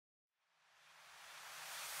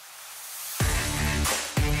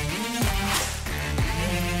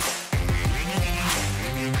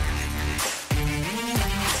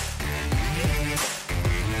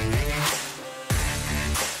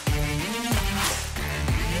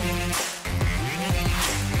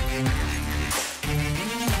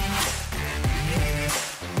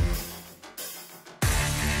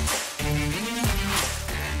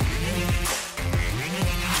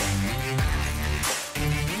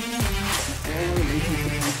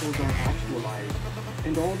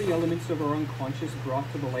and all the elements of our unconscious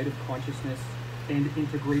brought to the light of consciousness and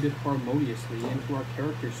integrated harmoniously into our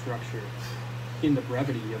character structure. In the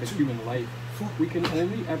brevity of a human life, we can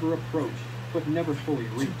only ever approach, but never fully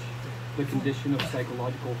reach, the condition of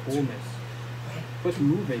psychological wholeness. But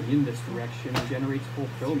moving in this direction generates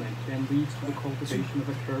fulfillment and leads to the cultivation of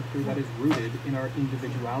a character that is rooted in our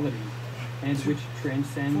individuality, and which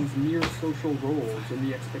transcends mere social roles and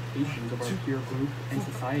the expectations of our peer group and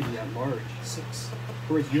society at large.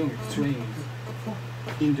 For as Jung explains,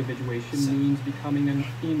 individuation means becoming an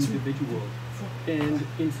individual, and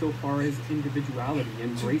insofar as individuality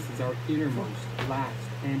embraces our innermost, last,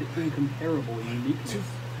 and incomparable uniqueness,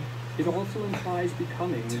 it also implies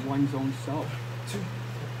becoming one's own self.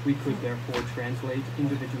 We could therefore translate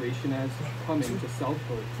individuation as coming to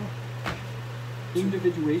selfhood.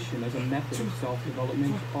 Individuation as a method of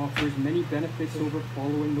self-development offers many benefits over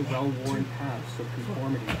following the well-worn paths of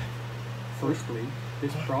conformity. Firstly,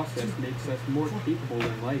 this process makes us more capable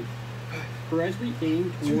in life, for as we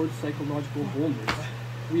aim towards psychological wholeness,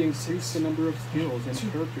 we increase the number of skills and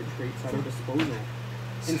character traits at our disposal,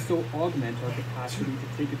 and so augment our capacity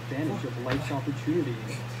to take advantage of life's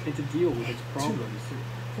opportunities and to deal with its problems.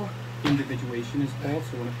 Individuation is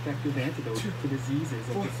also an effective antidote to diseases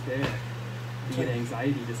of despair, be it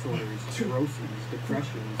anxiety disorders, neuroses,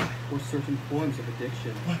 depressions, or certain forms of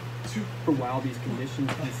addiction. For while these conditions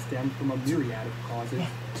can stem from a myriad of causes,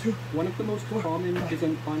 one of the most common is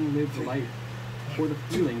an unlived life, or the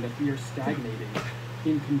feeling that we are stagnating,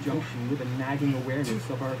 in conjunction with a nagging awareness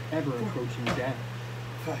of our ever-approaching death.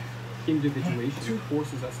 Individuation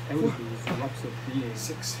forces us out of these ruts of being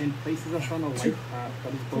and places us on a life path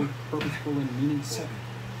that is both purposeful and meaningful.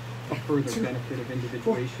 A further benefit of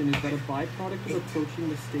individuation is that a byproduct of approaching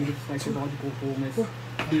the state of psychological wholeness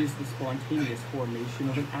is the spontaneous formation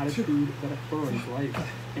of an attitude that affirms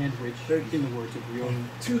life, and which, in the words of Jung,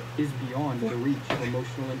 is beyond the reach of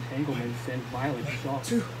emotional entanglements and violent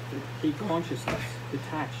shocks, a consciousness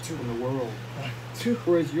detached from the world.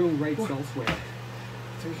 For as Jung writes elsewhere,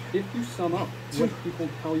 if you sum up what people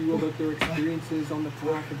tell you about their experiences on the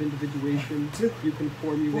path of individuation, you can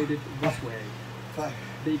formulate it this way.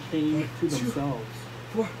 They came to themselves.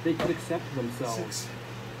 They could accept themselves.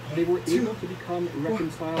 They were able to become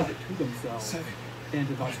reconciled to themselves, and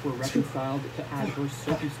thus were reconciled to adverse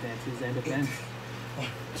circumstances and events.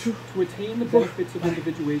 To attain the benefits of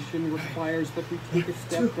individuation requires that we take a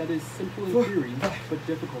step that is simple in theory, but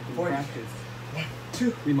difficult in practice.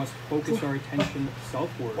 We must focus our attention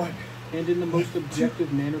selfward, and in the most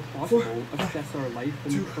objective manner possible, assess our life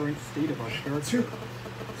and the current state of our character.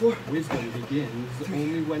 Wisdom begins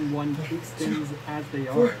only when one takes things as they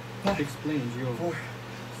are, explains Jung.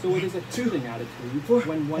 So it is a healing attitude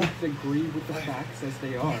when one can agree with the facts as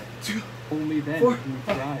they are. Only then can we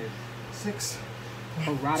thrive.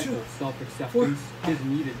 A radical self-acceptance is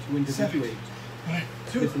needed to individuate.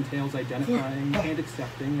 This entails identifying and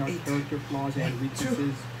accepting our character flaws and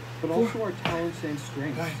weaknesses, but also our talents and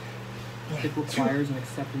strengths. It requires an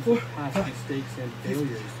acceptance of past mistakes and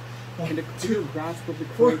failures, and a clear grasp of the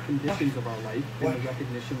current conditions of our life, and the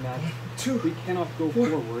recognition that we cannot go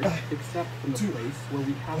forward except from the place where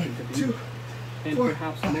we happen to be. And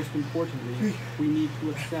perhaps most importantly, we need to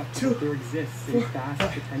accept that there exists a vast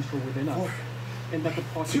potential within us, and that the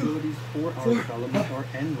possibilities for our development are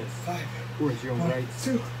endless. Or as Jung writes,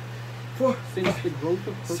 since the growth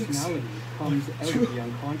of personality comes out of the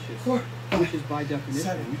unconscious, which is by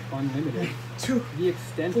definition unlimited, the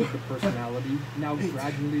extent of the personality, now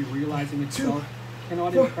gradually realizing itself,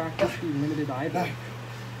 cannot in practice be limited either.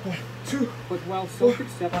 But while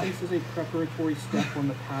self-acceptance is a preparatory step on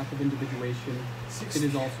the path of individuation, it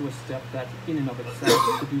is also a step that, in and of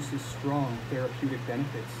itself, produces strong therapeutic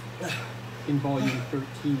benefits. In volume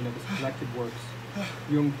 13 of his collected works,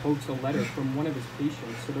 Jung quotes a letter from one of his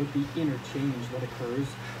patients about the inner change that occurs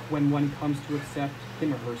when one comes to accept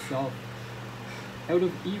him or herself. Out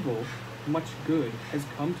of evil, much good has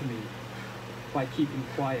come to me. By keeping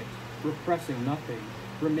quiet, repressing nothing,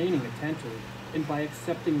 remaining attentive, and by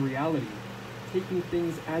accepting reality, taking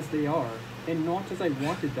things as they are, and not as I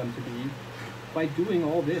wanted them to be, by doing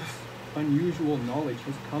all this, unusual knowledge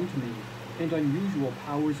has come to me, and unusual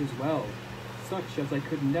powers as well, such as I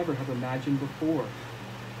could never have imagined before.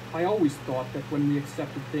 I always thought that when we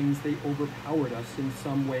accepted things, they overpowered us in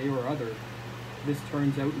some way or other. This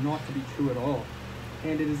turns out not to be true at all,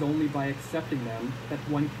 and it is only by accepting them that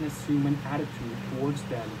one can assume an attitude towards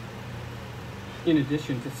them. In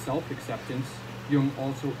addition to self-acceptance, Jung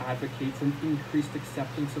also advocates an increased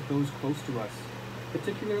acceptance of those close to us,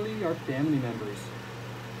 particularly our family members.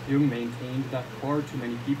 Jung maintained that far too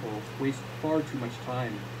many people waste far too much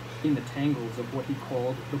time, in the tangles of what he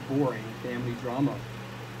called the boring family drama.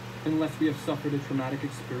 Unless we have suffered a traumatic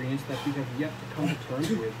experience that we have yet to come to terms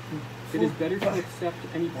with, it is better to accept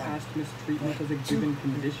any past mistreatment as a given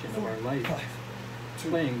condition of our life.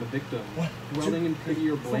 Playing the victim, dwelling in pity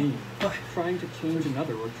or blame, trying to change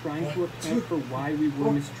another, or trying to account for why we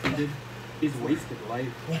were mistreated is wasted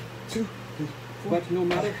life. But no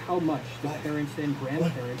matter how much the parents and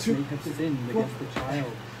grandparents may have sinned against the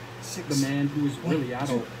child, the man who is really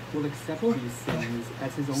adult will accept these sins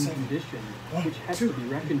as his own condition, which has to be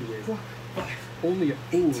reckoned with. Only a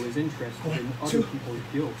fool is interested in other people's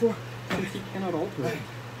guilt, since he cannot alter it.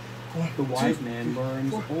 The wise man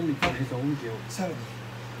learns only from his own guilt.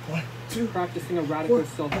 Practicing a radical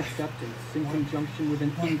self-acceptance in conjunction with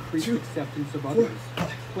an increased acceptance of others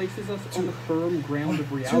places us on the firm ground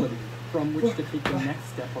of reality from which to take the next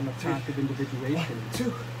step on the path of individuation.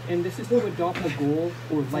 And this is to adopt a goal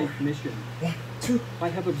or life mission. I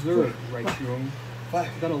have observed, writes Jung,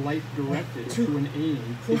 that a life directed to an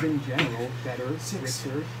aim is in general better,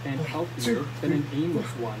 richer, and healthier than an aimless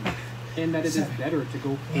one, and that it is better to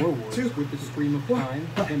go forwards with the stream of time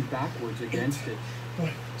than backwards against it.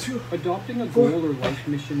 Adopting a goal or life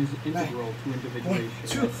mission is integral to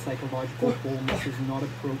individuation, as psychological wholeness is not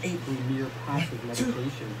approached through mere passive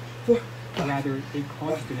meditation. Rather, a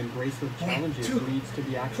constant embrace of challenges leads to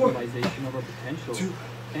the actualization of our potential,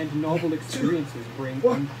 and novel experiences bring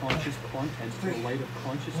unconscious content to the light of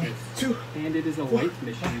consciousness, and it is a life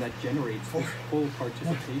mission that generates this full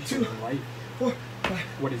participation in life.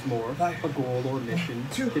 What is more, a goal or mission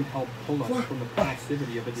can help pull us from the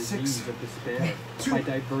passivity of a disease of despair by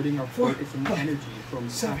diverting our focus and energy from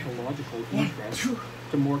pathological interest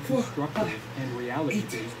to more constructive and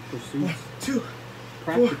reality-based pursuits.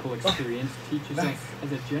 Practical experience teaches us,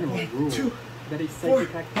 as a general rule, that a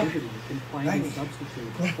psychic activity can find a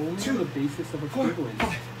substitute only on the basis of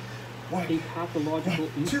equivalence. A pathological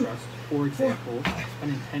interest, for example, an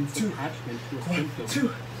intense attachment to a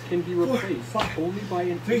symptom, can be replaced only by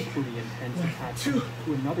an equally intense attachment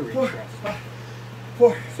to another interest.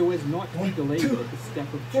 So as not to be delayed at the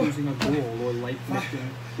step of choosing a goal or life mission,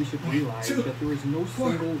 we should realize that there is no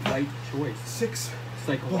single right choice.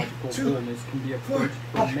 Psychological wholeness can be approached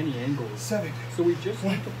from many angles, so we just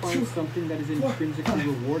need to find something that is intrinsically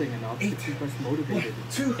rewarding enough to keep us motivated,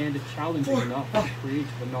 and challenging enough to create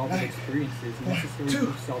the novel experiences necessary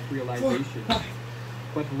for self-realization.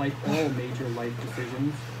 But like all major life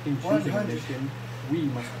decisions, in choosing a mission, we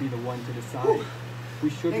must be the one to decide. We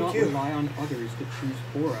should not rely on others to choose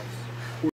for us.